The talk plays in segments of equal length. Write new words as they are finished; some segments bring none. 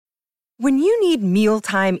When you need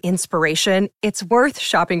mealtime inspiration, it's worth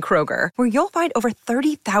shopping Kroger, where you'll find over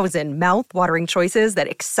 30,000 mouth-watering choices that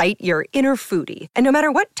excite your inner foodie. And no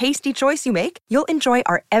matter what tasty choice you make, you'll enjoy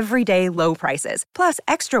our everyday low prices, plus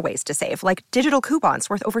extra ways to save, like digital coupons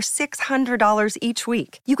worth over $600 each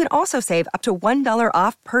week. You can also save up to $1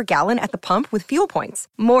 off per gallon at the pump with fuel points.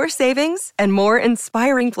 More savings and more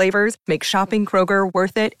inspiring flavors make shopping Kroger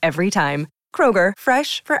worth it every time. Kroger,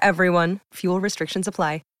 fresh for everyone. Fuel restrictions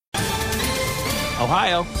apply.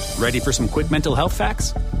 Ohio, ready for some quick mental health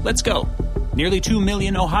facts? Let's go. Nearly 2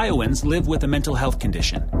 million Ohioans live with a mental health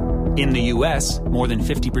condition. In the U.S., more than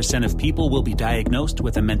 50% of people will be diagnosed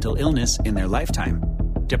with a mental illness in their lifetime.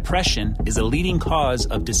 Depression is a leading cause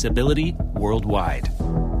of disability worldwide.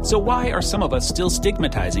 So why are some of us still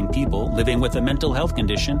stigmatizing people living with a mental health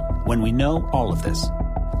condition when we know all of this?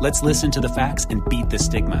 Let's listen to the facts and beat the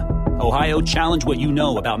stigma. Ohio, challenge what you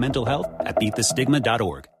know about mental health at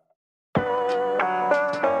beatthestigma.org.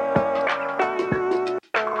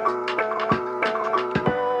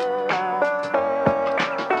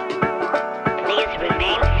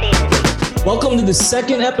 Welcome to the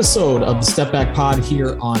second episode of the Step Back Pod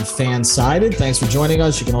here on Fansided. Thanks for joining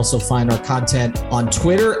us. You can also find our content on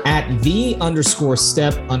Twitter at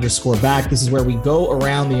 @the_step_back. This is where we go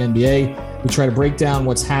around the NBA. We try to break down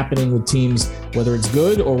what's happening with teams, whether it's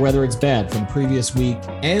good or whether it's bad from the previous week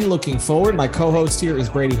and looking forward. My co-host here is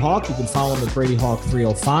Brady Hawk. You can follow him at Brady Hawk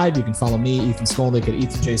 305. You can follow me, Ethan Skolnick, at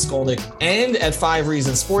Ethan J. Skolnick, and at 5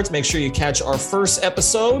 Reasons Sports. Make sure you catch our first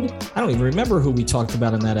episode. I don't even remember who we talked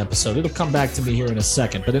about in that episode. It'll come back to me here in a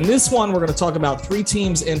second. But in this one, we're going to talk about 3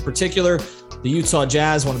 teams in particular. The Utah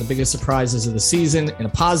Jazz, one of the biggest surprises of the season in a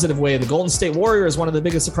positive way. The Golden State Warriors, one of the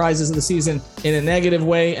biggest surprises of the season in a negative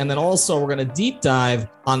way. And then also we're going to deep dive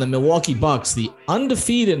on the Milwaukee Bucks, the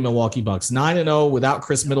undefeated Milwaukee Bucks, 9-0 without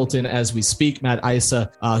Chris Middleton as we speak. Matt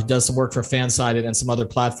Isa, who does some work for Fansided and some other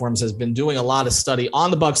platforms, has been doing a lot of study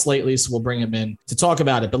on the Bucks lately. So we'll bring him in to talk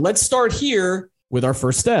about it. But let's start here with our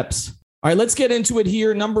first steps. All right, let's get into it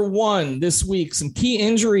here. Number 1 this week, some key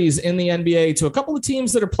injuries in the NBA to a couple of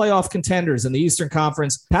teams that are playoff contenders in the Eastern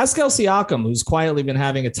Conference. Pascal Siakam, who's quietly been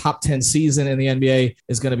having a top 10 season in the NBA,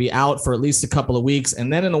 is going to be out for at least a couple of weeks.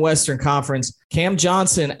 And then in the Western Conference, Cam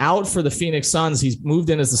Johnson out for the Phoenix Suns. He's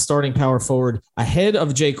moved in as the starting power forward ahead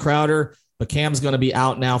of Jay Crowder. But Cam's going to be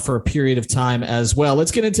out now for a period of time as well.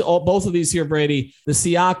 Let's get into both of these here, Brady. The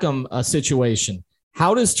Siakam situation.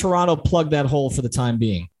 How does Toronto plug that hole for the time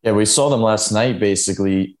being? Yeah, we saw them last night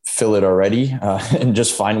basically fill it already and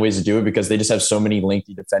just find ways to do it because they just have so many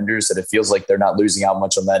lengthy defenders that it feels like they're not losing out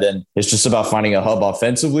much on that end. It's just about finding a hub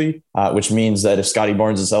offensively, which means that if Scotty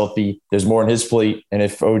Barnes is healthy, there's more on his plate. And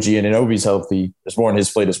if OG Anunoby's healthy, there's more on his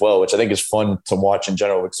plate as well, which I think is fun to watch in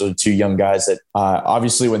general because those are 2 young guys that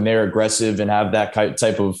obviously when they're aggressive and have that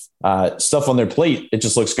type of stuff on their plate, it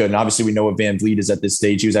just looks good. And obviously we know what Van Vliet is at this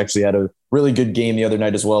stage. He was actually at a really good game the other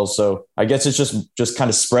night as well. So I guess it's just kind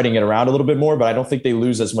of spreading it around a little bit more, but I don't think they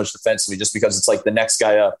lose as much defensively just because it's like the next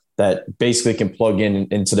guy up that basically can plug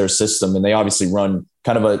into their system. And they obviously run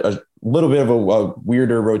kind of a little bit of a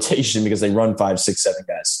weirder rotation because they run 5, 6, 7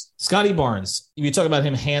 guys. Scotty Barnes, you talk about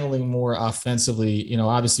him handling more offensively,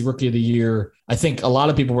 obviously rookie of the year. I think a lot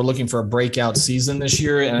of people were looking for a breakout season this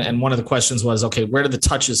year. And one of the questions was, okay, where do the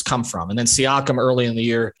touches come from? And then Siakam early in the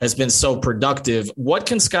year has been so productive. What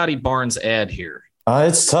can Scotty Barnes add here?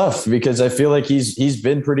 It's tough because I feel like he's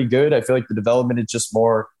been pretty good. I feel like the development is just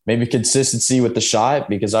more maybe consistency with the shot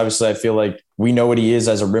because obviously I feel like we know what he is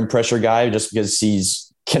as a rim pressure guy just because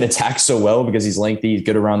can attack so well because he's lengthy, he's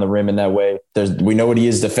good around the rim in that way. We know what he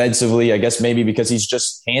is defensively. I guess maybe because he's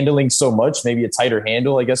just handling so much, maybe a tighter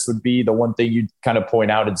handle, I guess would be the one thing you'd kind of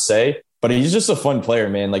point out and say. But he's just a fun player,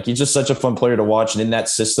 man. Like he's just such a fun player to watch. And in that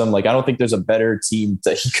system, like I don't think there's a better team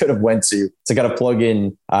that he could have went to kind of plug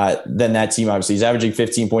in than that team. Obviously, he's averaging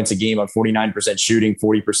 15 points a game on 49% shooting,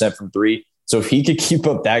 40% from 3. So if he could keep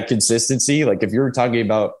up that consistency, like if you're talking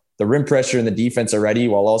about the rim pressure and the defense already,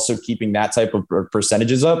 while also keeping that type of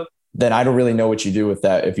percentages up, then I don't really know what you do with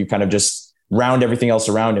that. If you kind of just round everything else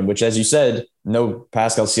around him, which as you said, no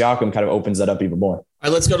Pascal Siakam kind of opens that up even more. All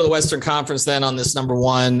right, let's go to the Western Conference then on this number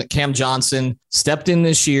 1. Cam Johnson stepped in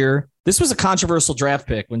this year. This was a controversial draft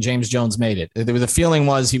pick when James Jones made it. The feeling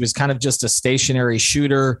was he was kind of just a stationary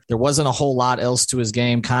shooter. There wasn't a whole lot else to his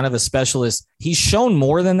game, kind of a specialist. He's shown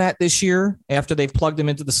more than that this year after they've plugged him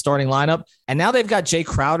into the starting lineup. And now they've got Jay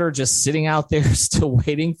Crowder just sitting out there still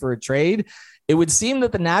waiting for a trade. It would seem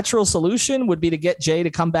that the natural solution would be to get Jay to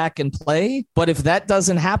come back and play. But if that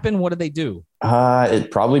doesn't happen, what do they do?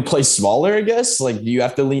 It probably plays smaller, I guess. Like you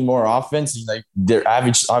have to lean more offense. Like they're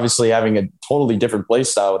obviously having a totally different play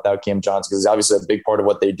style without Cam Johnson because it's obviously a big part of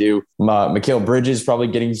what they do. Mikal Bridges probably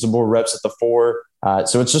getting some more reps at the 4.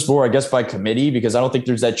 So it's just more, I guess, by committee because I don't think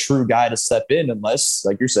there's that true guy to step in unless,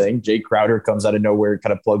 like you're saying, Jay Crowder comes out of nowhere and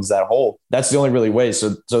kind of plugs that hole. That's the only really way.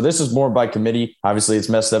 So this is more by committee. Obviously, it's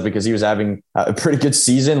messed up because he was having a pretty good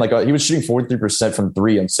season. Like he was shooting 43% from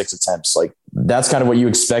 3 on 6 attempts. Like that's kind of what you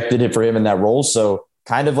expected for him in that role. So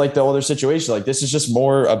kind of like the other situation, like this is just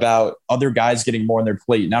more about other guys getting more on their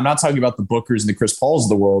plate. Now, I'm not talking about the Bookers and the Chris Pauls of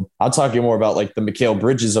the world. I'm talking more about like the Mikal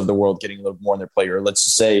Bridges of the world getting a little more on their plate, or let's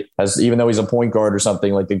just say, even though he's a point guard or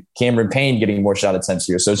something, like the Cameron Payne getting more shot attempts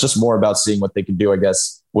here. So it's just more about seeing what they can do, I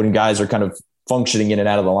guess, when guys are kind of functioning in and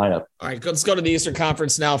out of the lineup. All right, let's go to the Eastern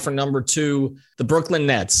Conference now for number 2, the Brooklyn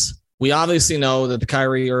Nets. We obviously know that the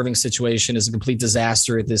Kyrie Irving situation is a complete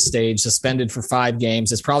disaster at this stage, suspended for 5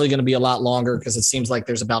 games. It's probably going to be a lot longer because it seems like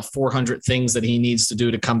there's about 400 things that he needs to do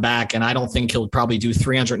to come back, and I don't think he'll probably do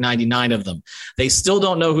 399 of them. They still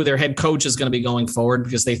don't know who their head coach is going to be going forward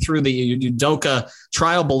because they threw the Udoka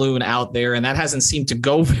trial balloon out there, and that hasn't seemed to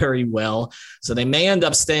go very well. So they may end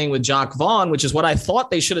up staying with Jacque Vaughn, which is what I thought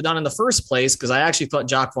they should have done in the first place because I actually thought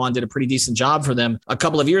Jacque Vaughn did a pretty decent job for them a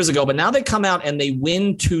couple of years ago. But now they come out and they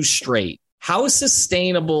win 2 straight. How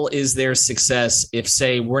sustainable is their success if,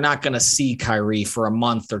 say, we're not going to see Kyrie for a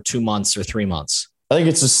month or 2 months or 3 months? I think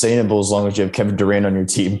it's sustainable as long as you have Kevin Durant on your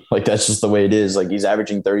team. Like, that's just the way it is. Like, he's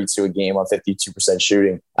averaging 32 a game on 52%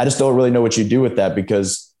 shooting. I just don't really know what you do with that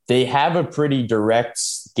because they have a pretty direct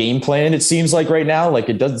game plan, it seems like right now. Like,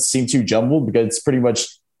 it doesn't seem too jumbled because it's pretty much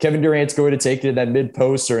Kevin Durant's going to take it in that mid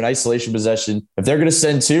post or an isolation possession. If they're going to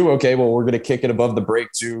send 2, okay, well, we're going to kick it above the break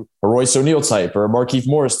to a Royce O'Neal type or a Markieff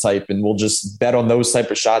Morris type, and we'll just bet on those type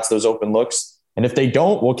of shots, those open looks. And if they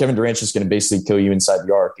don't, well, Kevin Durant's just going to basically kill you inside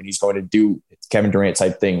the arc, and he's going to do Kevin Durant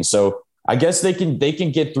type things. So I guess they can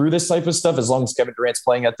get through this type of stuff as long as Kevin Durant's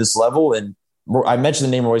playing at this level. And I mentioned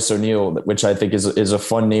the name Royce O'Neal, which I think is a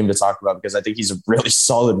fun name to talk about because I think he's a really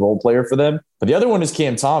solid role player for them. But the other one is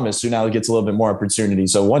Cam Thomas, who now gets a little bit more opportunity.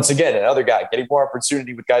 So once again, another guy getting more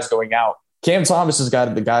opportunity with guys going out. Cam Thomas is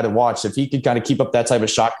the guy to watch. If he could kind of keep up that type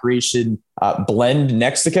of shot creation blend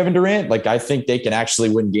next to Kevin Durant, like I think they can actually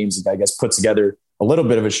win games and I guess put together a little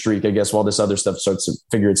bit of a streak, I guess, while this other stuff starts to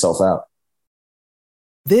figure itself out.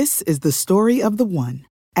 This is the story of the one.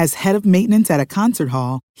 As head of maintenance at a concert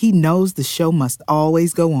hall, he knows the show must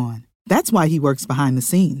always go on. That's why he works behind the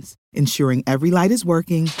scenes, ensuring every light is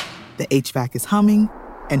working, the HVAC is humming,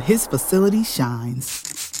 and his facility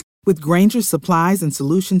shines. With Grainger's supplies and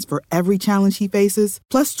solutions for every challenge he faces,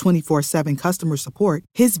 plus 24/7 customer support,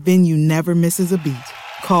 his venue never misses a beat.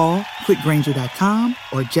 Call quickgrainger.com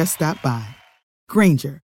or just stop by.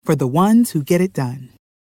 Grainger, for the ones who get it done.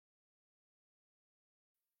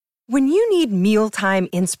 When you need mealtime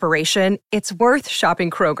inspiration, it's worth shopping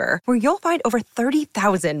Kroger, where you'll find over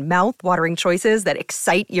 30,000 mouth-watering choices that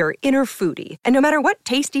excite your inner foodie. And no matter what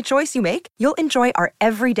tasty choice you make, you'll enjoy our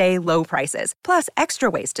everyday low prices, plus extra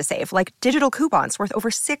ways to save, like digital coupons worth over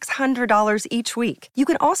 $600 each week. You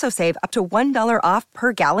can also save up to $1 off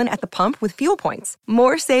per gallon at the pump with fuel points.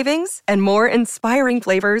 More savings and more inspiring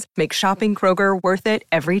flavors make shopping Kroger worth it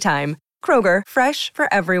every time. Kroger, fresh for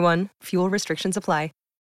everyone. Fuel restrictions apply.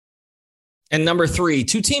 And number 3,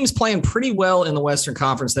 2 teams playing pretty well in the Western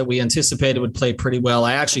Conference that we anticipated would play pretty well.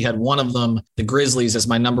 I actually had one of them, the Grizzlies, as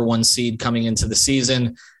my number 1 seed coming into the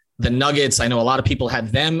season. The Nuggets, I know a lot of people had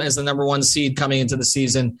them as the number 1 seed coming into the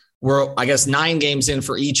season. We're, I guess, 9 games in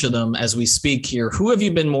for each of them as we speak here. Who have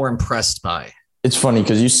you been more impressed by? It's funny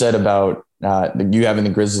because you said about you having the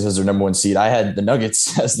Grizzlies as their number 1 seed. I had the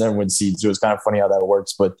Nuggets as their number 1 seed, so it's kind of funny how that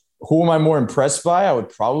works. But who am I more impressed by? I would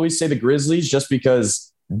probably say the Grizzlies just because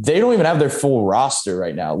they don't even have their full roster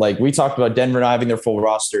right now. Like we talked about Denver not having their full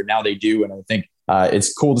roster. Now they do. And I think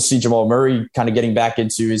it's cool to see Jamal Murray kind of getting back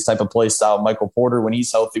into his type of play style. Michael Porter, when he's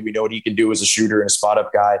healthy, we know what he can do as a shooter and a spot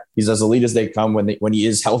up guy. He's as elite as they come when he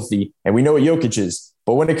is healthy. And we know what Jokic is.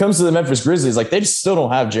 But when it comes to the Memphis Grizzlies, like they just still don't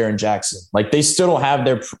have Jaren Jackson. Like they still don't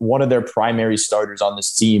have one of their primary starters on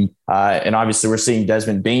this team. And obviously we're seeing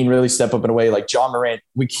Desmond Bane really step up in a way. Like John Morant,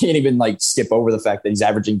 we can't even skip over the fact that he's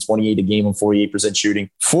averaging 28 a game on 48% shooting,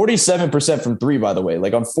 47% from 3, by the way.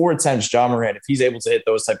 Like on 4 attempts, John Morant, if he's able to hit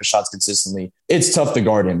those type of shots consistently, it's tough to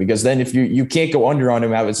guard him because then if you can't go under on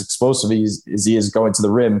him, how as explosive as he is going to the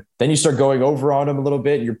rim, then you start going over on him a little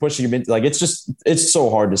bit and you're pushing him into it's so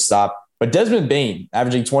hard to stop. But Desmond Bane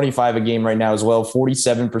averaging 25 a game right now as well,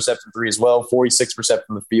 47% from three as well, 46%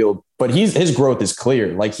 from the field. But his growth is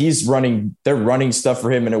clear. Like they're running stuff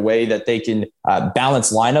for him in a way that they can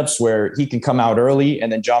balance lineups where he can come out early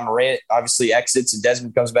and then John Morant obviously exits and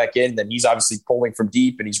Desmond comes back in. Then he's obviously pulling from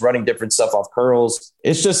deep and he's running different stuff off curls.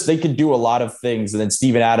 It's just they can do a lot of things. And then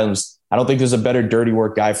Steven Adams, I don't think there's a better dirty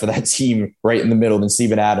work guy for that team right in the middle than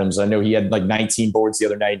Steven Adams. I know he had like 19 boards the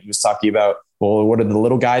other night. He was talking about, well, what are the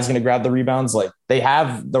little guys going to grab the rebounds? Like they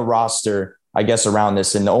have the roster, I guess, around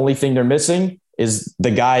this. And the only thing they're missing is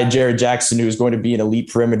the guy, Jared Jackson, who is going to be an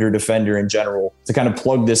elite perimeter defender in general to kind of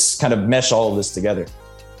plug this, kind of mesh all of this together.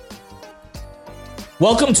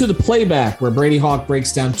 Welcome to the Playback, where Brady Hawk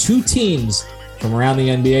breaks down two teams from around the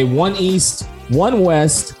NBA, one East, one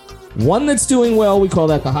West. One that's doing well, we call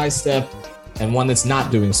that the high step, and one that's not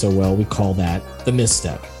doing so well, we call that the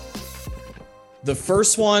misstep. The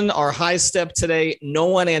first one, our high step today, no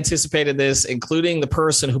one anticipated this, including the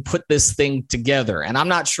person who put this thing together, and I'm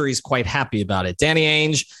not sure he's quite happy about it. Danny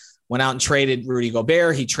Ainge went out and traded Rudy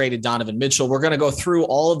Gobert. He traded Donovan Mitchell. We're going to go through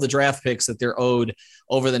all of the draft picks that they're owed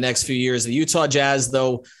over the next few years. The Utah Jazz,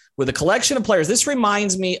 though, with a collection of players. This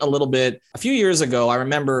reminds me a little bit. A few years ago, I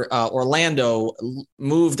remember Orlando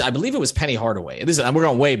moved, I believe it was Penny Hardaway. We're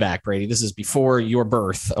going way back, Brady. This is before your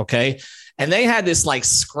birth, okay? And they had this like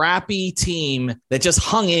scrappy team that just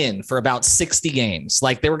hung in for about 60 games.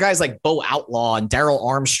 Like there were guys like Bo Outlaw and Darrell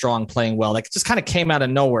Armstrong playing well. Like just kind of came out of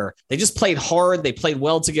nowhere. They just played hard. They played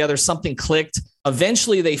well together. Something clicked.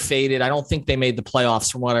 Eventually they faded. I don't think they made the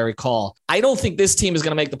playoffs from what I recall. I don't think this team is going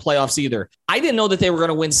to make the playoffs either. I didn't know that they were going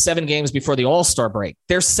to win 7 games before the All-Star break.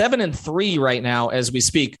 They're 7-3 right now as we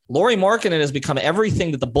speak. Lauri Markkanen has become everything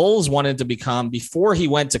that the Bulls wanted to become before he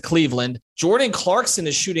went to Cleveland. Jordan Clarkson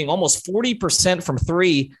is shooting almost 40% from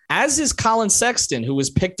three, as is Colin Sexton, who was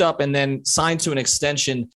picked up and then signed to an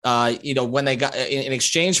extension, when they got in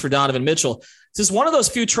exchange for Donovan Mitchell. This is one of those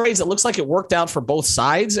few trades that looks like it worked out for both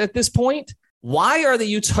sides at this point. Why are the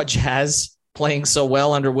Utah Jazz playing so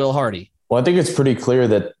well under Will Hardy? Well, I think it's pretty clear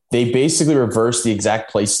that they basically reversed the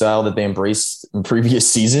exact play style that they embraced in previous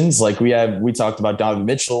seasons. Like we talked about Donovan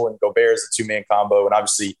Mitchell and Gobert as a two-man combo, and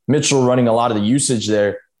obviously Mitchell running a lot of the usage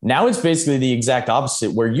there. Now it's basically the exact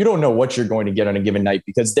opposite, where you don't know what you're going to get on a given night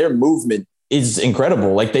because their movement is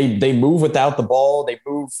incredible. Like they move without the ball. They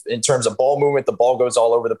move in terms of ball movement. The ball goes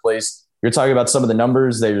all over the place. You're talking about some of the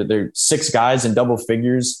numbers. They're 6 guys in double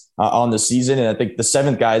figures on the season. And I think the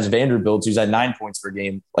 7th guy is Vanderbilt, who's at 9 points per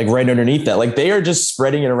game, like right underneath that. Like they are just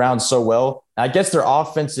spreading it around so well. I guess their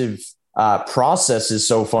offensive process is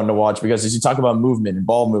so fun to watch because as you talk about movement and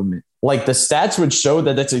ball movement, like the stats would show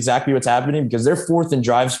that that's exactly what's happening because they're 4th in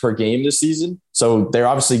drives per game this season. So they're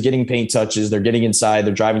obviously getting paint touches. They're getting inside.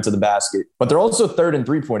 They're driving to the basket, but they're also 3rd in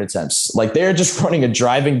 3-point attempts. Like they're just running a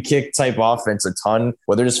driving kick type offense a ton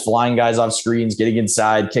where they're just flying guys off screens, getting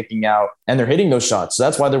inside, kicking out, and they're hitting those shots. So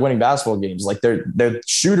that's why they're winning basketball games. Like their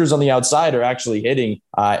shooters on the outside are actually hitting.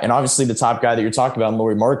 And obviously the top guy that you're talking about,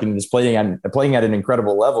 Lauri Markkanen, is playing at an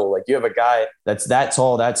incredible level. Like you have a guy that's that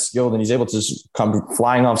tall, that skilled, and he's able to just come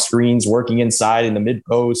flying off screens, working inside in the mid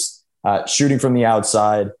post, shooting from the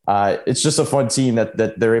outside. It's just a fun team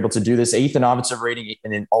that they're able to do this. 8th in offensive rating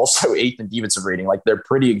and then also 8th in defensive rating. Like they're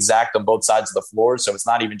pretty exact on both sides of the floor. So it's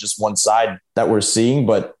not even just one side that we're seeing.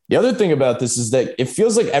 But the other thing about this is that it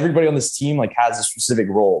feels like everybody on this team like has a specific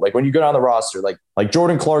role. Like when you go down the roster, like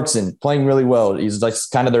Jordan Clarkson playing really well. He's like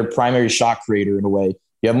kind of their primary shot creator in a way.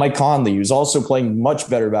 You have Mike Conley, who's also playing much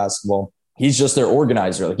better basketball. He's just their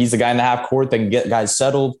organizer. Like he's the guy in the half court that can get guys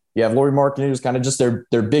settled. You have Lauri Markkanen, who's kind of just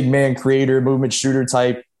their big man creator, movement shooter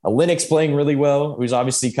type. Linux playing really well, who's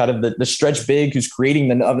obviously kind of the stretch big, who's creating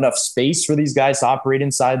enough space for these guys to operate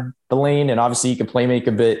inside the lane. And obviously he can play make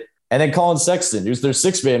a bit. And then Colin Sexton, who's their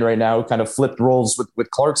 6th man right now, kind of flipped roles with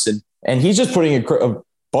Clarkson. And he's just putting a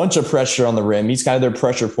bunch of pressure on the rim. He's kind of their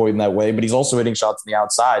pressure point in that way, but he's also hitting shots on the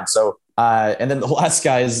outside. So, and then the last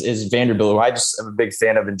guy is Vanderbilt, who I just am a big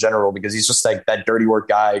fan of in general because he's just like that dirty work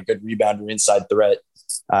guy, good rebounder, inside threat,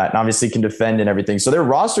 and obviously can defend and everything. So their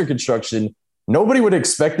roster construction, nobody would have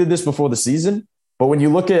expected this before the season. But when you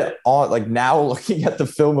look at now looking at the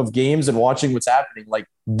film of games and watching what's happening, like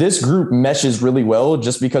this group meshes really well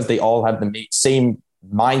just because they all have the same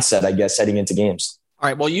mindset, I guess, heading into games. All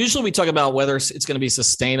right. Well, usually we talk about whether it's going to be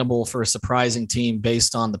sustainable for a surprising team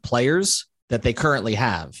based on the players that they currently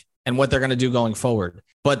have and what they're going to do going forward.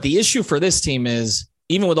 But the issue for this team is,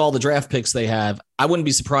 even with all the draft picks they have, I wouldn't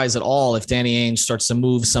be surprised at all if Danny Ainge starts to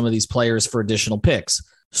move some of these players for additional picks.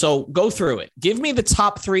 So go through it. Give me the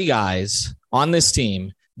top 3 guys on this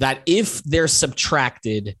team that if they're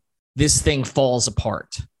subtracted, this thing falls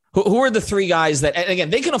apart. Who are the three guys that, and again,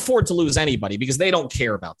 they can afford to lose anybody because they don't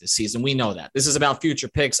care about this season. We know that. This is about future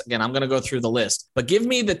picks. Again, I'm going to go through the list, but give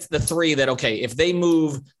me the three that, okay, if they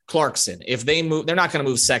move Clarkson, if they move, they're not going to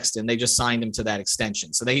move Sexton. They just signed him to that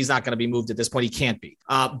extension. So he's not going to be moved at this point. He can't be.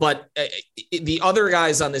 But the other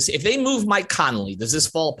guys on this, if they move Mike Conley, does this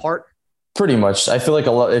fall apart? Pretty much. I feel like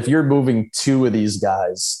if you're moving two of these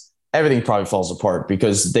guys, everything probably falls apart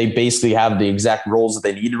because they basically have the exact roles that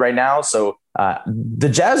they need right now. So the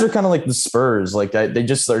Jazz are kind of like the Spurs. Like they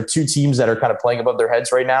just are two teams that are kind of playing above their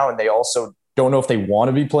heads right now. And they also don't know if they want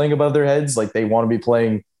to be playing above their heads. Like they want to be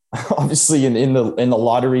playing obviously in the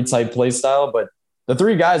lottery type play style. But the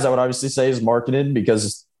three guys I would obviously say is Markkanen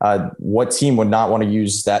because what team would not want to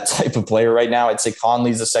use that type of player right now? I'd say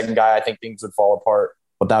Conley's the second guy. I think things would fall apart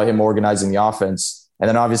without him organizing the offense. And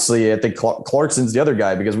then obviously I think Clarkson's the other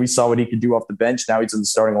guy because we saw what he could do off the bench. Now he's in the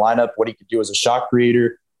starting lineup, what he could do as a shot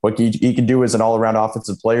creator, what he could do as an all-around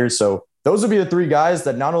offensive player. So those would be the three guys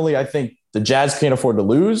that not only I think the Jazz can't afford to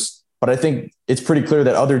lose, but I think it's pretty clear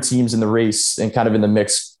that other teams in the race and kind of in the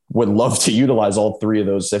mix would love to utilize all three of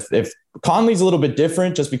those. If Conley's a little bit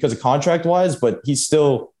different just because of contract-wise, but he's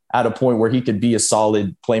still at a point where he could be a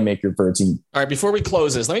solid playmaker for a team. All right, before we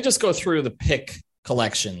close this, let me just go through the pick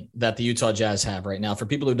collection that the Utah Jazz have right now for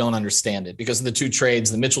people who don't understand it because of the two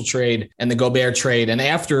trades, the Mitchell trade and the Gobert trade. And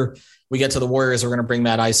after we get to the Warriors, we're going to bring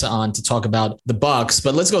Matt Isa on to talk about the Bucks,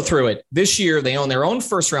 but let's go through it. This year, they own their own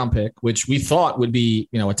first round pick, which we thought would be,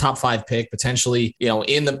 a top 5 pick, potentially,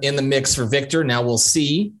 in the mix for Victor. Now we'll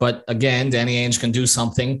see. But again, Danny Ainge can do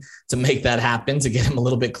something to make that happen, to get him a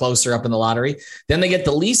little bit closer up in the lottery. Then they get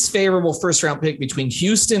the least favorable first round pick between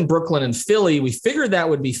Houston, Brooklyn, and Philly. We figured that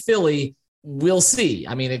would be Philly. We'll see.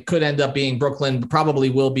 I mean, it could end up being Brooklyn, probably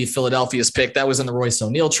will be Philadelphia's pick. That was in the Royce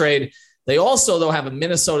O'Neal trade. They also, though, have a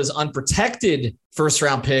Minnesota's unprotected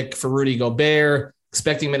first-round pick for Rudy Gobert,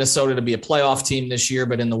 expecting Minnesota to be a playoff team this year,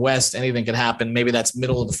 but in the West, anything could happen. Maybe that's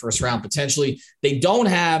middle of the first round, potentially. They don't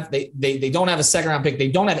have they don't have a second-round pick. They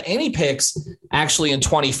don't have any picks actually in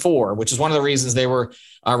 24, which is one of the reasons they were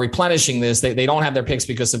replenishing this. They don't have their picks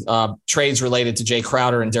because of trades related to Jay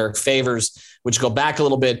Crowder and Derek Favors, which go back a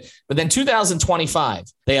little bit. But then 2025,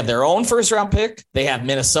 they have their own first round pick. They have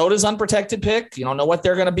Minnesota's unprotected pick. You don't know what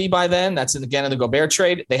they're going to be by then. That's in the Gobert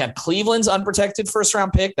trade. They have Cleveland's unprotected first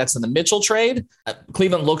round pick. That's in the Mitchell trade.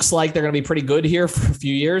 Cleveland looks like they're going to be pretty good here for a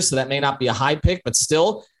few years. So that may not be a high pick, but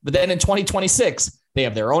still. But then in 2026, they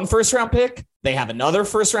have their own first round pick. They have another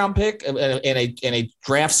first round pick in a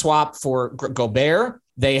draft swap for Gobert.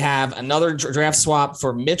 They have another draft swap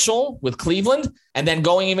for Mitchell with Cleveland. And then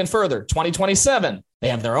going even further, 2027, they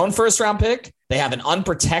have their own first round pick. They have an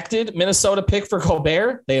unprotected Minnesota pick for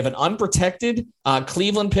Gobert. They have an unprotected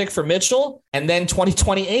Cleveland pick for Mitchell. And then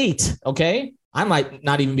 2028, okay? I might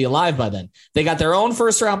not even be alive by then. They got their own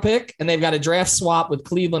first round pick and they've got a draft swap with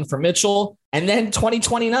Cleveland for Mitchell. And then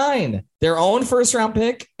 2029, their own first round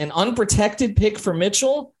pick, an unprotected pick for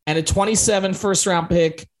Mitchell, and a 27 first round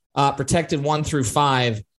pick, protected 1 through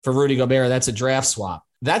 5 for Rudy Gobert. That's a draft swap.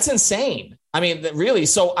 That's insane. I mean, really.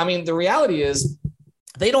 So, I mean, the reality is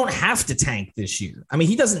they don't have to tank this year. I mean,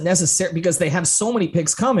 he doesn't necessarily, because they have so many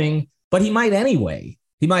picks coming, but he might anyway.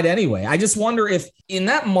 I just wonder if in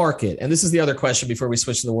that market, and this is the other question before we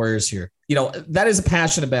switch to the Warriors here, that is a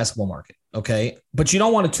passionate basketball market. Okay. But you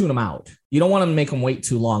don't want to tune them out. You don't want to make them wait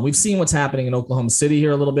too long. We've seen what's happening in Oklahoma City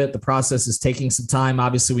here a little bit. The process is taking some time.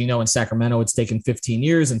 Obviously, we know in Sacramento, it's taken 15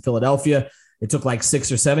 years. In Philadelphia, it took like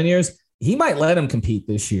 6 or 7 years. He might let him compete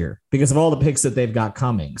this year because of all the picks that they've got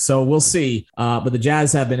coming. So we'll see. But the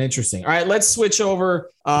Jazz have been interesting. All right, let's switch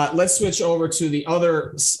over. To the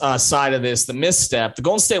other side of this, the misstep. The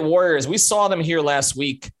Golden State Warriors, we saw them here last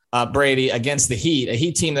week, Brady, against the Heat, a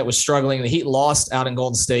Heat team that was struggling. The Heat lost out in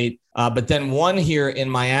Golden State, but then won here in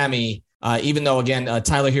Miami. Even though, again,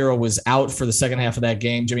 Tyler Hero was out for the second half of that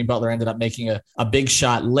game, Jimmy Butler ended up making a big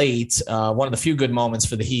shot late. One of the few good moments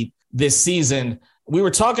for the Heat this season. We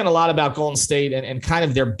were talking a lot about Golden State and kind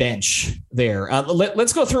of their bench there.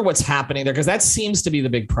 Let's go through what's happening there because that seems to be the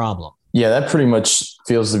big problem. Yeah, that pretty much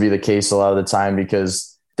feels to be the case a lot of the time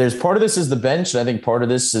because there's part of this is the bench. And I think part of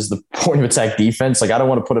this is the point of attack defense. Like, I don't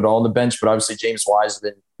want to put it all on the bench, but obviously James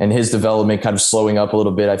Wiseman and his development kind of slowing up a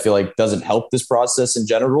little bit, I feel like doesn't help this process in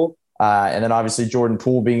general. And then obviously Jordan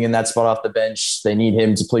Poole being in that spot off the bench, they need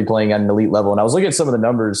him to playing at an elite level. And I was looking at some of the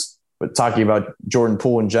numbers, but talking about Jordan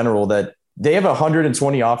Poole in general, that they have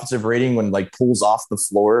 120 offensive rating when like Poole's off the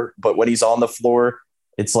floor, but when he's on the floor,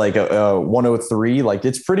 it's like a 103. Like,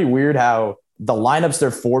 it's pretty weird how the lineups they're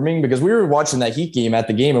forming, because we were watching that Heat game at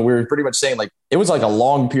the game and we were pretty much saying like it was like a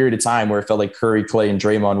long period of time where it felt like Curry, Clay, and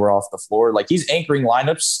Draymond were off the floor. Like, he's anchoring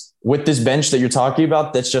lineups with this bench that you're talking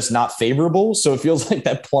about that's just not favorable. So it feels like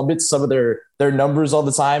that plummets some of their numbers all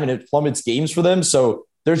the time, and it plummets games for them. So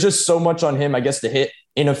there's just so much on him, I guess, to hit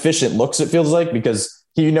inefficient looks, it feels like, because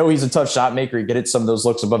he's a tough shot maker. He get some of those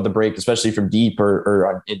looks above the break, especially from deep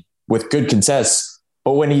or with good contests.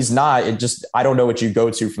 But when he's not, I don't know what you go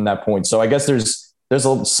to from that point. So I guess there's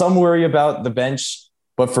some worry about the bench,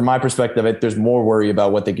 but from my perspective, there's more worry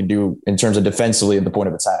about what they can do in terms of defensively at the point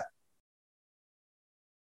of attack.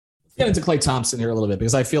 Get into Klay Thompson here a little bit,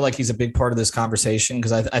 because I feel like he's a big part of this conversation,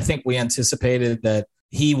 because I think we anticipated that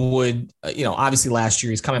he would, obviously last year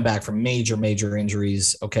he's coming back from major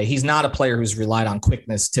injuries. Okay. He's not a player who's relied on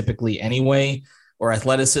quickness typically anyway, or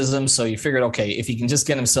athleticism. So you figured, okay, if he can just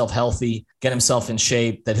get himself healthy, get himself in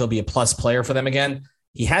shape, that he'll be a plus player for them again.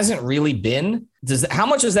 He hasn't really been. How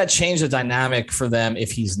much does that change the dynamic for them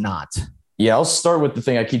if he's not? Yeah, I'll start with the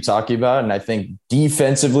thing I keep talking about. And I think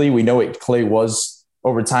defensively, we know what Klay was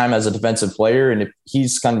over time as a defensive player. And if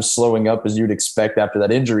he's kind of slowing up as you'd expect after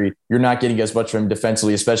that injury, you're not getting as much from him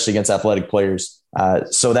defensively, especially against athletic players.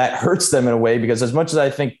 So that hurts them in a way, because as much as I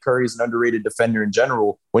think Curry's an underrated defender in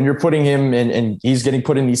general, when you're putting him in and he's getting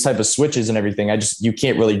put in these type of switches and everything, you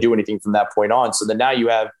can't really do anything from that point on. So then now you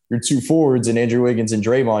have your two forwards and Andrew Wiggins and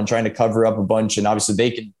Draymond trying to cover up a bunch. And obviously they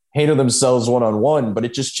can handle themselves one-on-one, but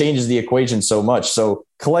it just changes the equation so much. So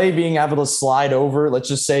Klay being able to slide over, let's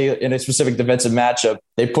just say in a specific defensive matchup,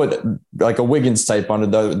 they put like a Wiggins type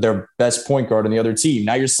on their best point guard on the other team.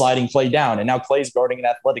 Now you're sliding Klay down, and now Klay's guarding an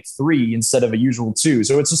athletic 3 instead of a usual 2.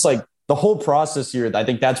 So it's just like the whole process here. I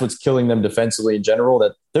think that's what's killing them defensively in general,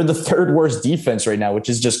 that they're the third worst defense right now, which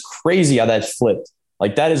is just crazy how that's flipped.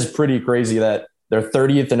 Like that is pretty crazy that they're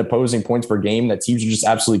 30th in opposing points per game, that teams are just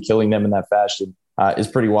absolutely killing them in that fashion. Is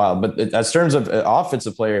pretty wild. But as terms of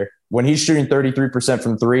offensive player, when he's shooting 33%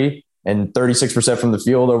 from 3 and 36% from the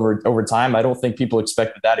field over time, I don't think people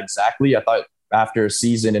expected that exactly. I thought after a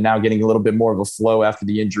season and now getting a little bit more of a flow after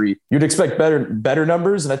the injury, you'd expect better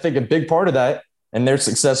numbers. And I think a big part of that and their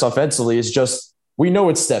success offensively is just, we know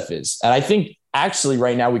what Steph is. And I think actually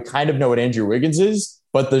right now we kind of know what Andrew Wiggins is,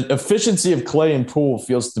 but the efficiency of Klay and Poole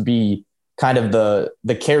feels to be kind of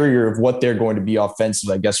the carrier of what they're going to be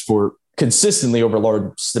offensive, I guess, for consistently over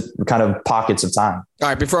large kind of pockets of time. All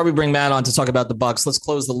right, before we bring Matt on to talk about the Bucks, let's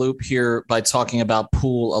close the loop here by talking about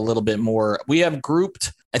Poole a little bit more. We have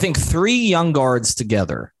grouped, I think, 3 young guards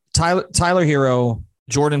together: Tyler Hero,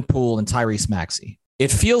 Jordan Poole, and Tyrese Maxey.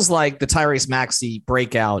 It feels like the Tyrese Maxey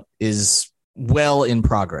breakout is well in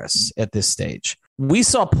progress at this stage. We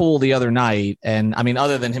saw Poole the other night, and I mean,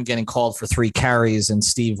 other than him getting called for 3 carries and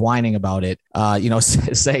Steve whining about it,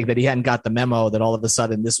 saying that he hadn't got the memo that all of a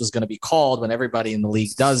sudden this was going to be called when everybody in the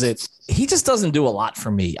league does it. He just doesn't do a lot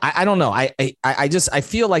for me. I don't know. I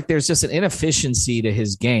feel like there's just an inefficiency to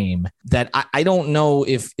his game that I don't know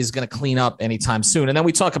if is going to clean up anytime soon. And then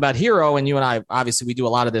we talk about Hero, and you and I, obviously we do a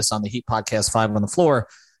lot of this on the Heat podcast, 5 on the Floor.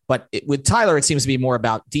 But with Tyler, it seems to be more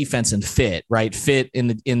about defense and fit, right? Fit in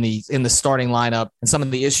the starting lineup, and some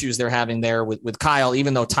of the issues they're having there with Kyle,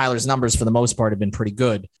 even though Tyler's numbers for the most part have been pretty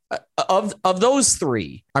good. Of those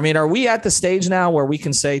 3, I mean, are we at the stage now where we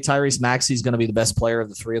can say Tyrese Maxey is going to be the best player of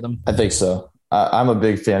the 3 of them? I think so. I'm a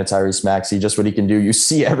big fan of Tyrese Maxey, just what he can do. You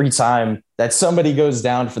see every time that somebody goes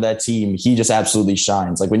down for that team, he just absolutely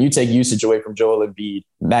shines. Like when you take usage away from Joel Embiid,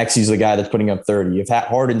 Maxey's the guy that's putting up 30. If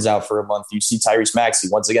Harden's out for a month, you see Tyrese Maxey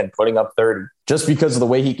once again putting up 30. Just because of the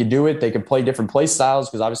way he can do it, they can play different play styles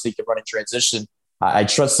because obviously he can run in transition. I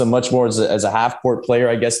trust him much more as a half-court player,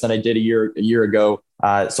 I guess, than I did a year ago.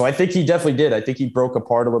 So I think he definitely did. I think he broke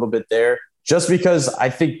apart a little bit there, just because I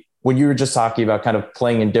think when you were just talking about kind of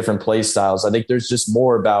playing in different play styles, I think there's just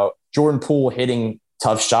more about Jordan Poole hitting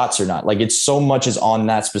tough shots or not. Like it's so much is on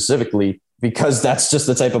that specifically, because that's just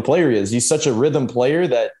the type of player he is. He's such a rhythm player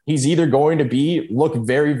that he's either going to look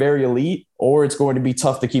very, very elite, or it's going to be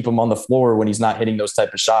tough to keep him on the floor when he's not hitting those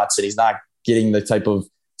type of shots and he's not getting the type of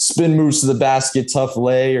spin moves to the basket, tough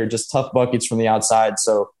lay, or just tough buckets from the outside.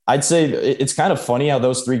 So I'd say it's kind of funny how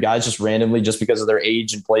those 3 guys just randomly, just because of their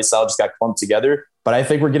age and play style, just got clumped together. But I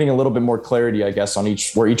think we're getting a little bit more clarity, I guess, on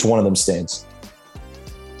where each one of them stands.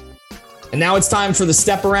 And now it's time for the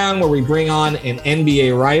step around, where we bring on an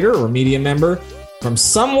NBA writer or media member from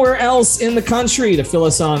somewhere else in the country to fill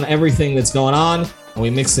us on everything that's going on. And we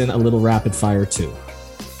mix in a little rapid fire too.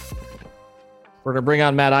 We're going to bring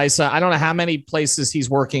on Matt Isa. I don't know how many places he's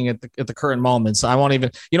working at the current moment, so I won't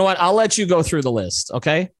even. You know what? I'll let you go through the list,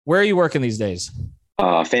 okay? Where are you working these days?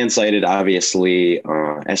 Fansided, obviously,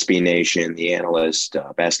 SB Nation, The Analyst,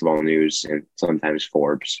 Basketball News, and sometimes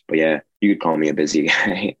Forbes. But yeah, you could call me a busy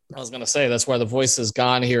guy. I was going to say, that's why the voice is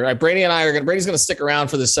gone here. All right, Brady and I Brady's going to stick around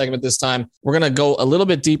for this segment this time. We're going to go a little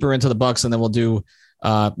bit deeper into the Bucks, and then we'll do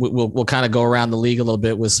we'll kind of go around the league a little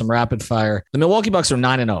bit with some rapid fire. The Milwaukee Bucks are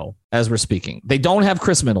 9-0 as we're speaking. They don't have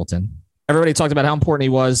Chris Middleton. Everybody talked about how important he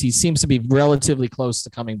was. He seems to be relatively close to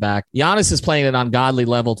coming back. Giannis is playing at an ungodly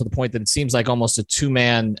level to the point that it seems like almost a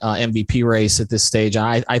two-man MVP race at this stage.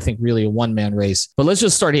 I think really a one-man race. But let's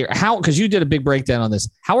just start here. How, because you did a big breakdown on this.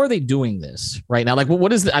 How are they doing this right now? Like,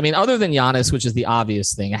 what is other than Giannis, which is the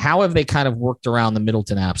obvious thing, how have they kind of worked around the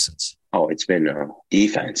Middleton absence? Oh, it's been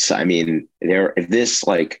defense. I mean, if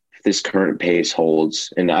this current pace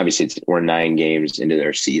holds, and obviously we're 9 games into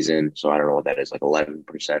their season, so I don't know what that is, like 11%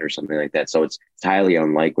 or something like that. So it's highly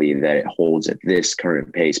unlikely that it holds at this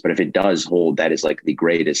current pace. But if it does hold, that is like the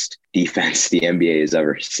greatest defense the NBA has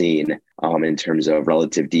ever seen in terms of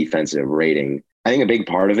relative defensive rating. I think a big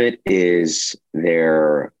part of it is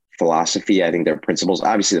their philosophy. I think their principles,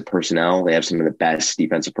 obviously the personnel, they have some of the best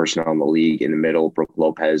defensive personnel in the league in the middle. Brook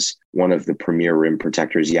Lopez, one of the premier rim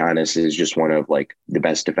protectors. Giannis is just one of like the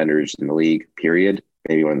best defenders in the league, period.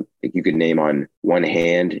 Maybe one, like you could name on one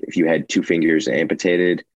hand, if you had 2 fingers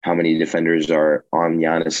amputated, how many defenders are on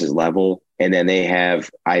Giannis's level. And then they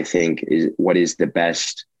have, I think, is what is the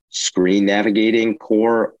best screen navigating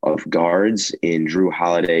core of guards in Drew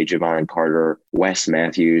Holiday, Javon Carter, Wes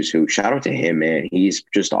Matthews, who, shout out to him, man. He's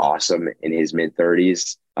just awesome in his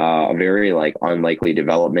mid-30s. A very like unlikely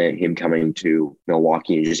development, him coming to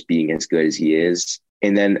Milwaukee and just being as good as he is.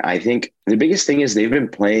 And then I think the biggest thing is they've been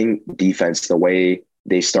playing defense the way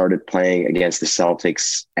they started playing against the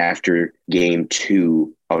Celtics after game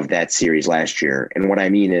 2 of that series last year. And what I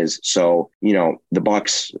mean is, so, the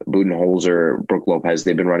Bucks, Budenholzer, Brook Lopez,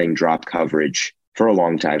 they've been running drop coverage for a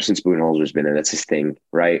long time, since Budenholzer's been there. That's his thing,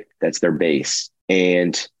 right? That's their base.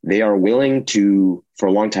 And they are willing to, for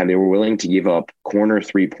a long time, they were willing to give up corner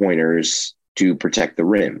 3-pointers to protect the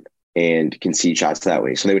rim and concede shots that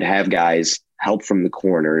way. So they would have guys help from the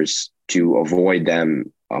corners to avoid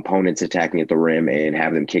them opponents attacking at the rim and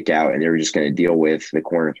have them kick out, and they were just going to deal with the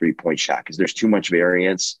corner 3-point shot because there's too much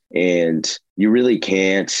variance and you really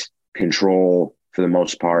can't control, for the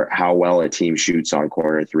most part, how well a team shoots on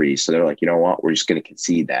corner 3. So they're like, you know what, we're just going to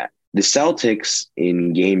concede that. The Celtics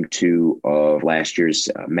in game 2 of last year's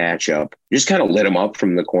matchup just kind of lit them up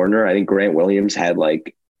from the corner. I think Grant Williams had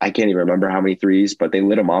I can't even remember how many threes, but they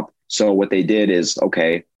lit them up. So what they did is,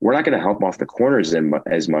 okay, we're not going to help off the corners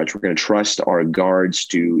as much. We're going to trust our guards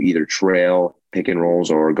to either trail, pick and rolls,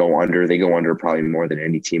 or go under. They go under probably more than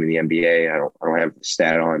any team in the NBA. I don't have the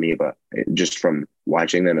stat on me, but just from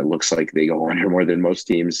watching them, it looks like they go under more than most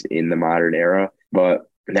teams in the modern era. But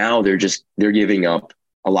now they're giving up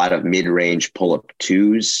a lot of mid-range pull-up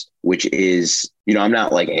 2s, which is, I'm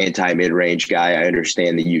not like anti-mid-range guy. I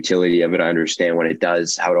understand the utility of it. I understand what it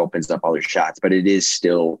does, how it opens up other shots, but it is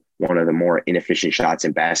still one of the more inefficient shots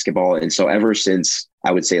in basketball. And so ever since,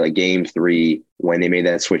 I would say, like game 3, when they made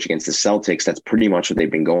that switch against the Celtics, that's pretty much what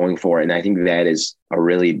they've been going for. And I think that is a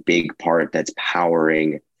really big part that's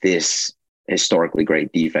powering this historically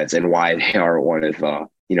great defense and why they are one of,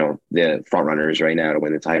 the front runners right now to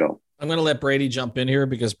win the title. I'm going to let Brady jump in here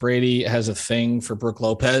because Brady has a thing for Brook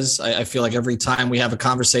Lopez. I feel like every time we have a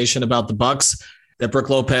conversation about the Bucks, that Brook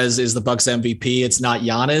Lopez is the Bucks MVP. It's not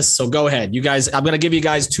Giannis. So go ahead. You guys, I'm going to give you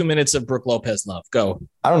guys 2 minutes of Brook Lopez love. Go.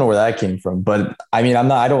 I don't know where that came from, but I mean, I'm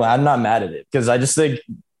not mad at it because I just think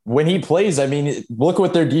when he plays, I mean, look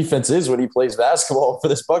what their defense is when he plays basketball for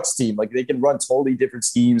this Bucks team. Like they can run totally different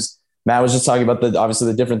schemes. Matt was just talking about obviously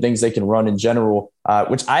the different things they can run in general,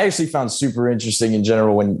 which I actually found super interesting in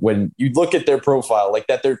general when you look at their profile, like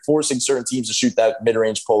that they're forcing certain teams to shoot that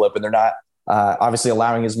mid-range pull-up and they're not obviously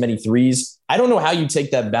allowing as many threes. I don't know how you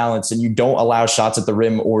take that balance and you don't allow shots at the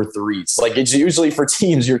rim or threes. Like it's usually for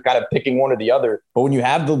teams, you're kind of picking one or the other. But when you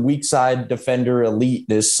have the weak side defender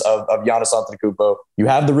eliteness of Giannis Antetokounmpo, you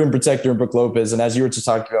have the rim protector in Brook Lopez. And as you were just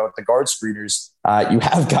talking about the guard screeners, you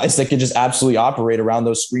have guys that can just absolutely operate around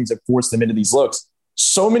those screens that force them into these looks.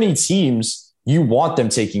 So many teams, you want them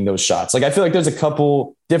taking those shots. Like I feel like there's a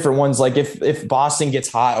couple different ones. Like if Boston gets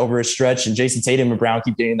hot over a stretch and Jason Tatum and Brown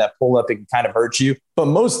keep getting that pull up, it can kind of hurt you. But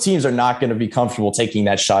most teams are not going to be comfortable taking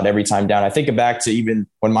that shot every time down. I think back to even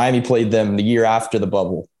when Miami played them the year after the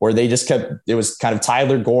bubble, where they just it was kind of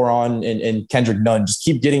Tyler Goron and Kendrick Nunn just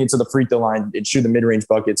keep getting into the free throw line and shoot the mid-range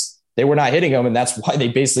buckets. They were not hitting them, and that's why they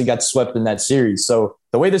basically got swept in that series. So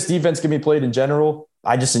the way this defense can be played in general,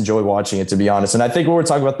 I just enjoy watching it, to be honest. And I think when we're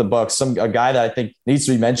talking about the Bucks, a guy that I think needs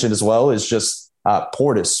to be mentioned as well is just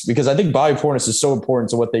Portis, because I think Bobby Portis is so important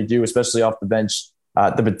to what they do, especially off the bench.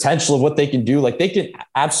 The potential of what they can do, like they can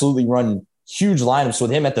absolutely run huge lineups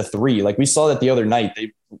with him at the 3. Like we saw that the other night.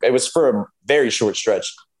 It was for a very short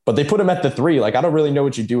stretch, but they put him at the 3. Like I don't really know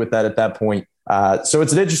what you do with that at that point. So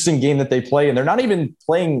it's an interesting game that they play, and they're not even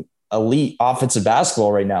playing elite offensive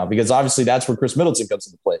basketball right now, because obviously that's where Chris Middleton comes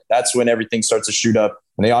into play. That's when everything starts to shoot up,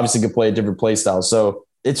 and they obviously could play a different play style. So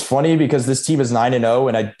it's funny because this team is 9-0,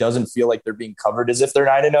 and it doesn't feel like they're being covered as if they're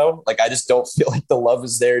 9-0. Like I just don't feel like the love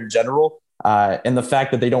is there in general. And the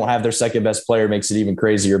fact that they don't have their second best player makes it even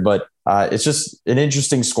crazier. But it's just an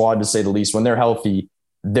interesting squad, to say the least. When they're healthy,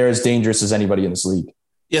 they're as dangerous as anybody in this league.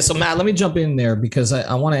 Yeah, so Matt, let me jump in there because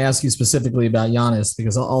I want to ask you specifically about Giannis,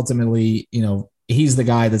 because ultimately, he's the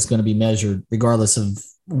guy that's going to be measured regardless of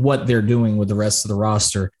what they're doing with the rest of the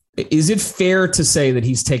roster. Is it fair to say that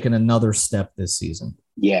he's taken another step this season?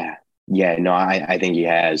 Yeah. No, I think he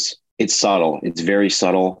has. It's subtle. It's very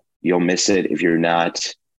subtle. You'll miss it if you're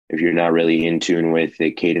not really in tune with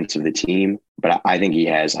the cadence of the team. But I think he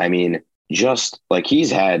has. I mean, just like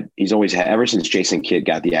he's always had, ever since Jason Kidd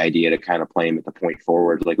got the idea to kind of play him at the point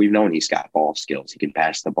forward, like we've known he's got ball skills. He can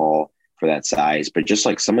pass the ball for that size, but just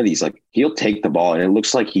like some of these, like he'll take the ball and it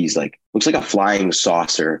looks like a flying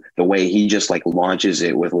saucer, the way he just like launches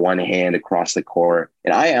it with one hand across the court.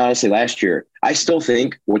 And I honestly, last year, I still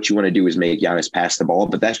think what you want to do is make Giannis pass the ball,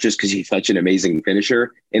 but that's just because he's such an amazing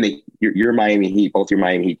finisher. And your Miami Heat, both your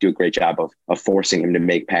Miami Heat do a great job of forcing him to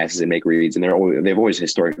make passes and make reads. And they've always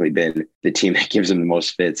historically been the team that gives him the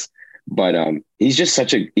most fits. But he's just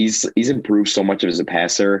he's improved so much as a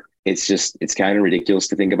passer. It's kind of ridiculous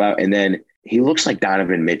to think about. And then he looks like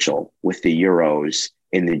Donovan Mitchell with the Euros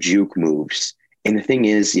and the juke moves. And the thing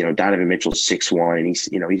is, Donovan Mitchell's 6'1", and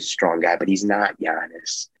he's a strong guy, but he's not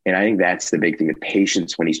Giannis. And I think that's the big thing, the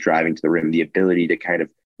patience when he's driving to the rim, the ability to kind of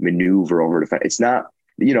maneuver over the. It's not,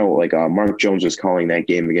 like Mark Jones was calling that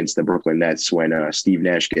game against the Brooklyn Nets when Steve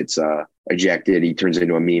Nash gets ejected. He turns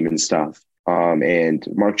into a meme and stuff. And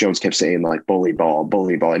Mark Jones kept saying like bully ball.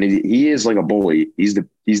 And he is like a bully. He's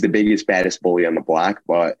the biggest, baddest bully on the block,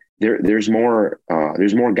 but there's more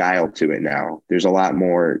guile to it now. There's a lot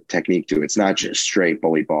more technique to it. It's not just straight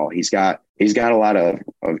bully ball. He's got a lot of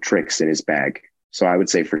tricks in his bag. So I would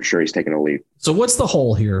say for sure he's taking a leap. So what's the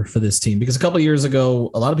hole here for this team? Because a couple of years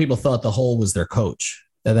ago, a lot of people thought the hole was their coach.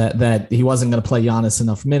 That he wasn't going to play Giannis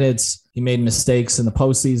enough minutes. He made mistakes in the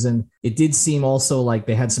postseason. It did seem also like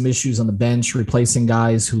they had some issues on the bench, replacing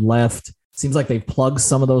guys who left. Seems like they've plugged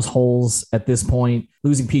some of those holes at this point.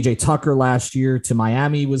 Losing PJ Tucker last year to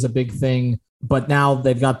Miami was a big thing. But now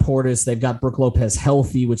they've got Portis, they've got Brook Lopez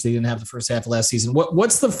healthy, which they didn't have the first half of last season.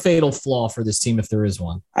 What's the fatal flaw for this team if there is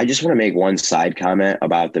one? I just want to make one side comment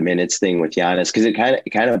about the minutes thing with Giannis, because it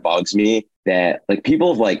kind of bugs me that like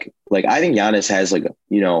people have like I think Giannis has like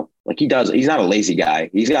he does. He's not a lazy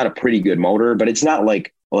guy. He's got a pretty good motor, but it's not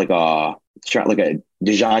like a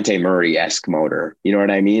DeJounte Murray-esque motor. You know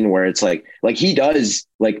what I mean? Where it's like he does,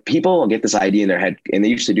 like people get this idea in their head, and they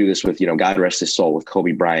used to do this with, God rest his soul, with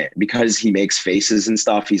Kobe Bryant, because he makes faces and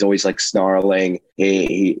stuff. He's always like snarling.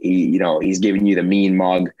 He's giving you the mean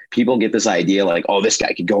mug. People get this idea like, oh, this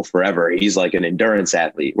guy could go forever. He's like an endurance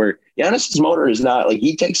athlete, where Giannis's motor is not. Like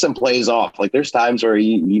he takes some plays off. Like there's times where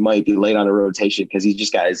he might be late on a rotation because he's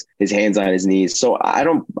just got his hands on his knees. So I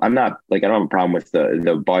don't have a problem with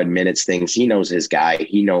the Bud minutes things. He knows his guy.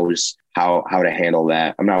 He knows how to handle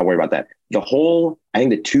that. I'm not worried about that. I think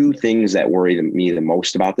the two things that worry me the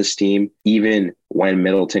most about this team, even when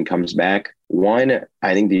Middleton comes back, one,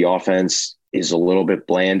 I think the offense is a little bit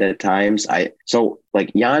bland at times.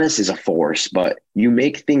 Giannis is a force, but you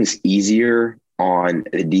make things easier on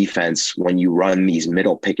the defense when you run these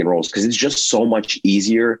middle pick and rolls, because it's just so much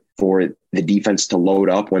easier for the defense to load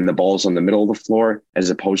up when the ball's on the middle of the floor as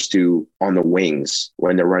opposed to on the wings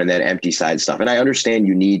when they're running that empty side stuff. And I understand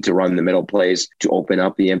you need to run the middle plays to open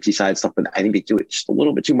up the empty side stuff, but I think they do it just a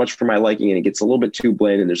little bit too much for my liking, and it gets a little bit too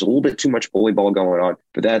bland, and there's a little bit too much bully ball going on.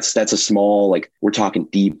 But that's a small, we're talking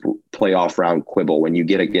deep playoff round quibble when you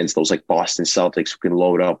get against those like Boston Celtics who can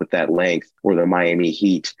load up with that length, or the Miami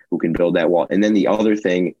Heat who can build that wall. And then the other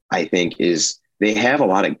thing I think is they have a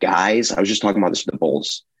lot of guys. I was just talking about this with the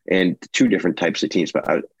Bulls and two different types of teams, but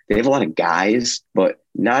they have a lot of guys, but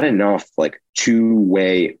not enough like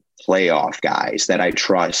two-way playoff guys that I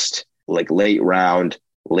trust, like late round,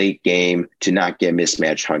 late game, to not get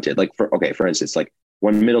mismatch hunted. For instance, like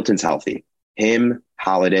when Middleton's healthy, him,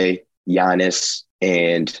 Holiday, Giannis,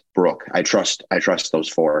 and Brook. I trust those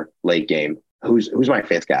four late game. Who's my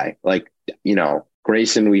fifth guy?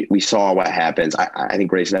 Grayson, we saw what happens. I think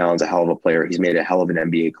Grayson Allen's a hell of a player. He's made a hell of an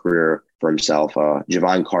NBA career for himself.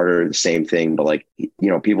 Javon Carter, the same thing, but like,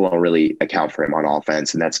 people don't really account for him on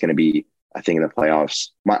offense, and that's going to be a thing in the playoffs.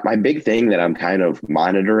 My big thing that I'm kind of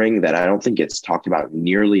monitoring that I don't think gets talked about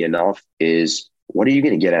nearly enough is, what are you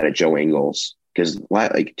going to get out of Joe Ingles? Because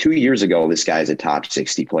like 2 years ago, this guy's a top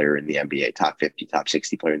 60 player in the NBA, top 50, top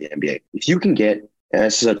 60 player in the NBA. If you can get, and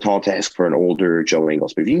this is a tall task for an older Joe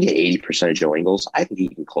Ingles, but if you can get 80% of Joe Ingles, I think he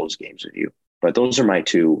can close games with you. But those are my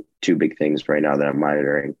two big things right now that I'm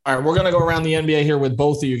monitoring. All right, we're going to go around the NBA here with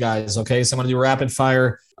both of you guys. Okay, so I'm going to do rapid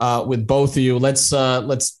fire with both of you. Let's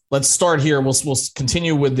start here. We'll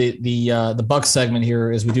continue with the Bucks segment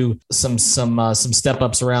here as we do some step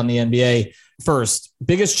ups around the NBA. First,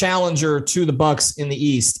 biggest challenger to the Bucks in the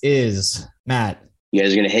East is Matt. You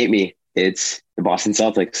guys are going to hate me. It's the Boston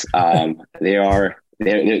Celtics.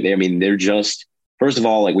 They're just, first of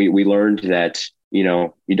all, like we learned that,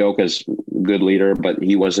 Udoka's a good leader, but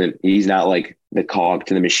he's not like the cog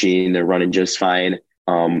to the machine. They're running just fine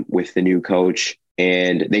with the new coach.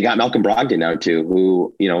 And they got Malcolm Brogdon now too,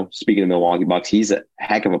 who, speaking of the Milwaukee Bucks, he's a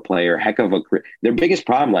heck of a player, their biggest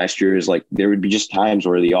problem last year is like, there would be just times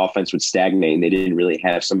where the offense would stagnate and they didn't really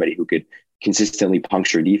have somebody who could consistently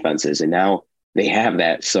puncture defenses. And now they have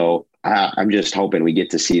that. So I'm just hoping we get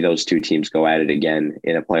to see those two teams go at it again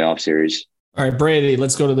in a playoff series. All right, Brady,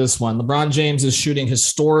 let's go to this one. LeBron James is shooting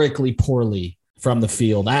historically poorly from the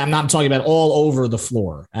field. I'm not talking about all over the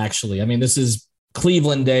floor, actually. I mean, this is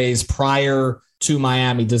Cleveland days prior to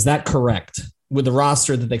Miami. Does that correct with the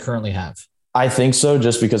roster that they currently have? I think so,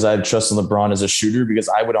 just because I trust LeBron as a shooter, because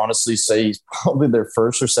I would honestly say he's probably their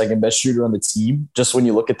first or second best shooter on the team. Just when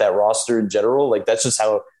you look at that roster in general, like that's just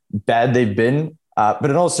how bad they've been. But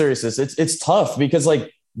in all seriousness, it's tough because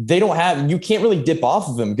like you can't really dip off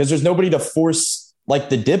of him because there's nobody to force like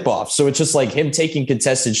the dip off. So it's just like him taking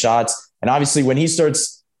contested shots. And obviously when he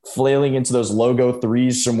starts flailing into those logo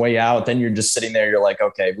threes from way out, then you're just sitting there. You're like,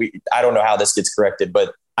 okay, I don't know how this gets corrected,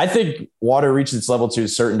 but I think water reaches its level to a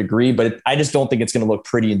certain degree, but I just don't think it's going to look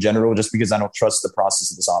pretty in general, just because I don't trust the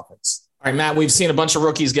process of this offense. All right, Matt, we've seen a bunch of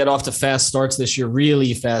rookies get off to fast starts this year,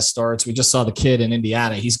 really fast starts. We just saw the kid in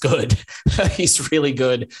Indiana. He's good. He's really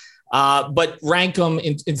good. But rank them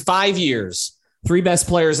in 5 years. 3 best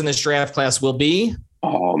players in this draft class will be?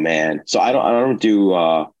 Oh, man. So I don't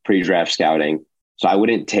do pre-draft scouting. So I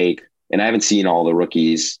wouldn't take, and I haven't seen all the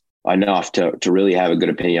rookies enough to really have a good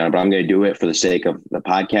opinion on it, but I'm going to do it for the sake of the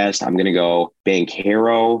podcast. I'm going to go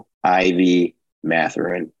Banchero, Ivy,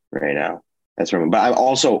 Mathurin right now. That's from, but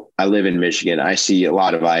I live in Michigan. I see a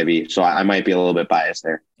lot of Ivy, so I might be a little bit biased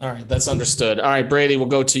there. All right, that's understood. All right, Brady, we'll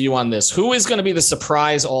go to you on this. Who is going to be the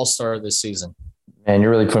surprise all-star this season? Man,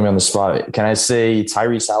 you're really putting me on the spot. Can I say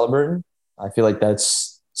Tyrese Halliburton? I feel like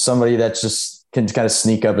that's somebody that just can kind of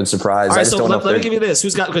sneak up and surprise. All right, so let me give you this.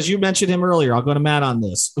 Because you mentioned him earlier. I'll go to Matt on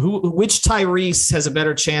this. Which Tyrese has a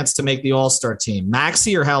better chance to make the all-star team,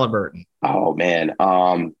 Maxey or Halliburton? Oh, man.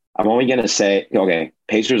 I'm only going to say, okay,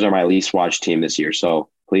 Pacers are my least watched team this year, so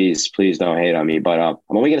please don't hate on me. But I'm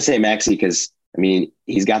only going to say Maxey because, I mean,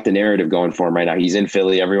 he's got the narrative going for him right now. He's in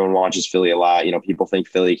Philly. Everyone watches Philly a lot. People think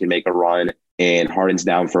Philly can make a run, and Harden's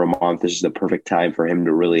down for a month. This is the perfect time for him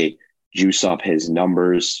to really juice up his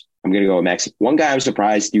numbers. I'm going to go with Maxey. One guy I'm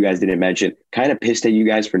surprised you guys didn't mention, kind of pissed at you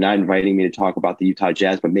guys for not inviting me to talk about the Utah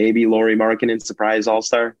Jazz, but maybe Lauri Markkanen, surprise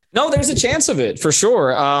all-star. No, there's a chance of it for sure.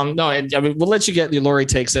 We'll let you get your Lauri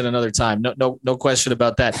takes in another time. No question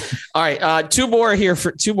about that. All right. Two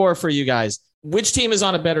more for you guys. Which team is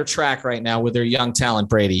on a better track right now with their young talent,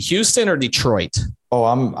 Brady? Houston or Detroit? Oh,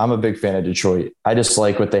 I'm a big fan of Detroit. I just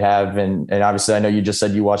like what they have. And obviously I know you just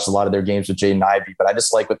said you watched a lot of their games with Jaden Ivey, but I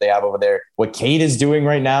just like what they have over there. What Cade is doing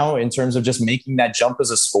right now in terms of just making that jump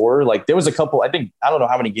as a scorer. Like there was a couple, I don't know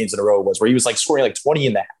how many games in a row it was where he was like scoring like 20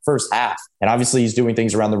 in the first half. And obviously he's doing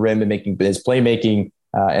things around the rim and making his playmaking.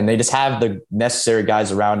 And they just have the necessary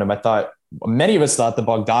guys around him. I thought many of us thought the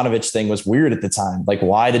Bogdanovich thing was weird at the time. Like,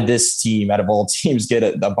 why did this team out of all teams get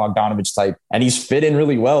a Bogdanovich type? And he's fit in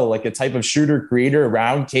really well, like a type of shooter creator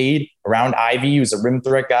around Cade, around Ivy, who's a rim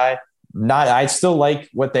threat guy. I still like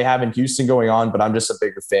what they have in Houston going on, but I'm just a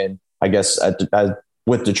bigger fan, I guess,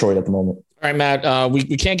 with Detroit at the moment. All right, Matt,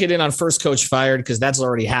 we can't get in on first coach fired because that's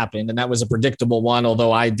already happened. And that was a predictable one,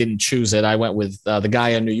 although I didn't choose it. I went with the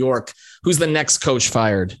guy in New York. Who's the next coach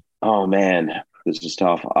fired? Oh, man, this is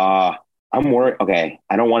tough. I'm worried. Okay,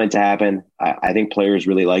 I don't want it to happen. I think players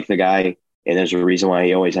really like the guy, and there's a reason why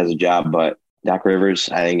he always has a job. But Doc Rivers,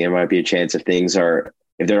 I think there might be a chance if they're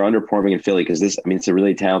underperforming in Philly, because it's a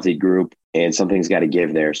really talented group, and something's got to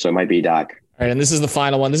give there. So it might be Doc. All right, and this is the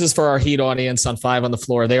final one. This is for our Heat audience on 5 on the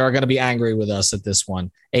Floor. They are going to be angry with us at this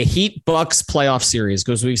one. A Heat Bucks playoff series,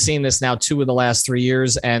 because we've seen this now 2 of the last 3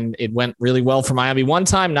 years, and it went really well for Miami one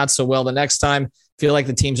time, not so well the next time. Feel like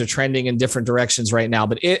the teams are trending in different directions right now,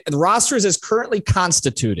 but the roster is currently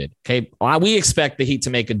constituted. Okay, we expect the Heat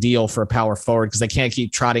to make a deal for a power forward because they can't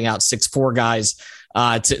keep trotting out 6'4" guys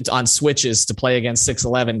on switches to play against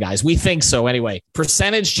 6'11" guys. We think so anyway.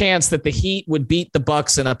 Percentage chance that the Heat would beat the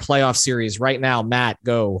Bucks in a playoff series right now. Matt,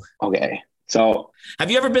 go. Okay. So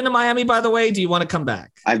have you ever been to Miami, by the way? Do you want to come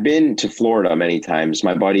back? I've been to Florida many times.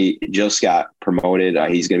 My buddy just got promoted.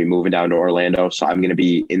 He's going to be moving down to Orlando, so I'm going to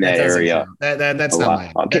be in that area. That's not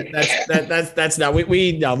Miami. Okay. That's not.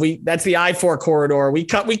 We that's the I-4 corridor. We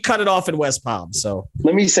cut it off in West Palm. So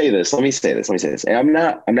let me say this. And I'm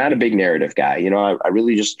not a big narrative guy. You know,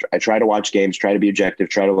 I try to watch games, try to be objective,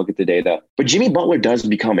 try to look at the data. But Jimmy Butler does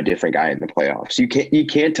become a different guy in the playoffs. You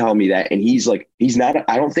can't tell me that. And he's not.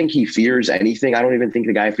 I don't think he fears anything. I don't even think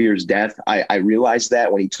the guy fears death. I realized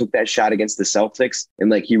that when he took that shot against the Celtics,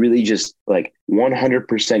 and he really just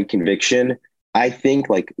 100% conviction. I think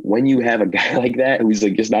when you have a guy like that who's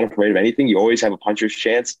just not afraid of anything, you always have a puncher's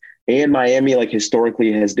chance. And Miami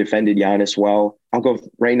historically has defended Giannis well. I'll go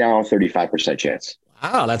right now 35% chance.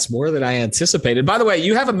 Wow, that's more than I anticipated. By the way,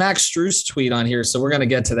 you have a Max Strus tweet on here, so we're going to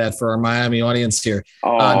get to that for our Miami audience here.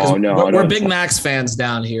 We're big Max fans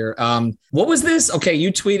down here. What was this? Okay,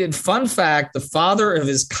 you tweeted, fun fact, the father of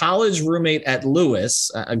his college roommate at Lewis,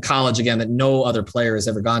 a college, again, that no other player has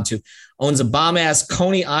ever gone to, owns a bomb-ass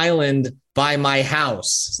Coney Island by my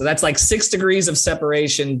house. So that's 6 degrees of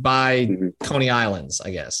separation by Coney Islands, I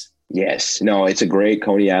guess. Yes. No, it's a great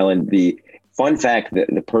Coney Island. The fun fact that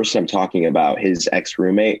the person I'm talking about, his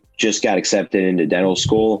ex-roommate, just got accepted into dental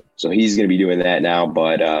school. So he's going to be doing that now.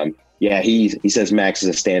 But he says Max is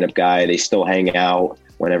a stand-up guy. They still hang out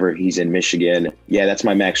whenever he's in Michigan. Yeah, that's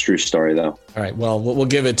my Max Strus story, though. All right, well, we'll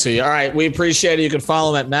give it to you. All right, we appreciate it. You can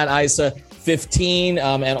follow him at Matt Isa 15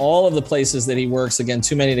 and all of the places that he works. Again,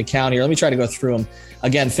 too many to count here. Let me try to go through them.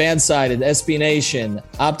 Again, Fansided, SB Nation,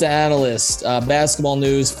 Opta Analyst, Basketball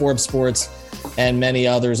News, Forbes Sports, and many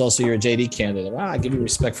others. Also, you're a JD candidate. Wow, I give you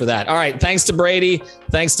respect for that. All right. Thanks to Brady.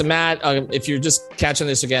 Thanks to Matt. If you're just catching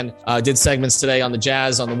this again, did segments today on the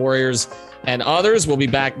Jazz, on the Warriors, and others. We'll be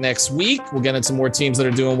back next week. We'll get into more teams that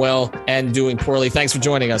are doing well and doing poorly. Thanks for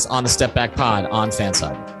joining us on the Step Back Pod on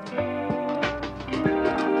Fansided.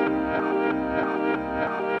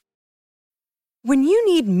 When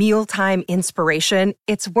you need mealtime inspiration,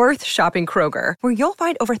 it's worth shopping Kroger, where you'll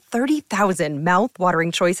find over 30,000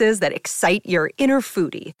 mouth-watering choices that excite your inner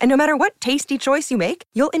foodie. And no matter what tasty choice you make,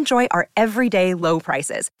 you'll enjoy our everyday low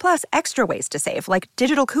prices, plus extra ways to save, like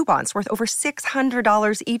digital coupons worth over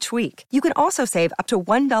 $600 each week. You can also save up to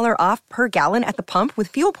 $1 off per gallon at the pump with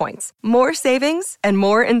fuel points. More savings and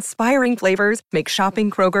more inspiring flavors make shopping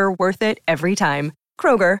Kroger worth it every time.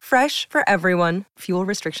 Kroger, fresh for everyone. Fuel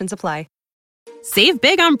restrictions apply. Save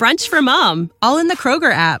big on brunch for mom, all in the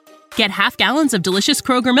Kroger app. Get half gallons of delicious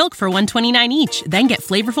Kroger milk for $1.29 each. Then get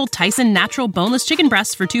flavorful Tyson natural boneless chicken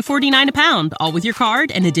breasts for $2.49 a pound, all with your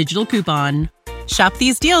card and a digital coupon. Shop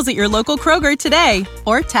these deals at your local Kroger today,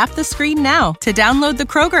 or tap the screen now to download the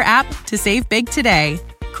Kroger app to save big today.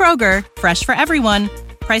 Kroger, fresh for everyone.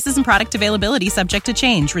 Prices and product availability subject to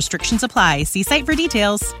change. Restrictions apply. See site for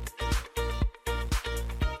details.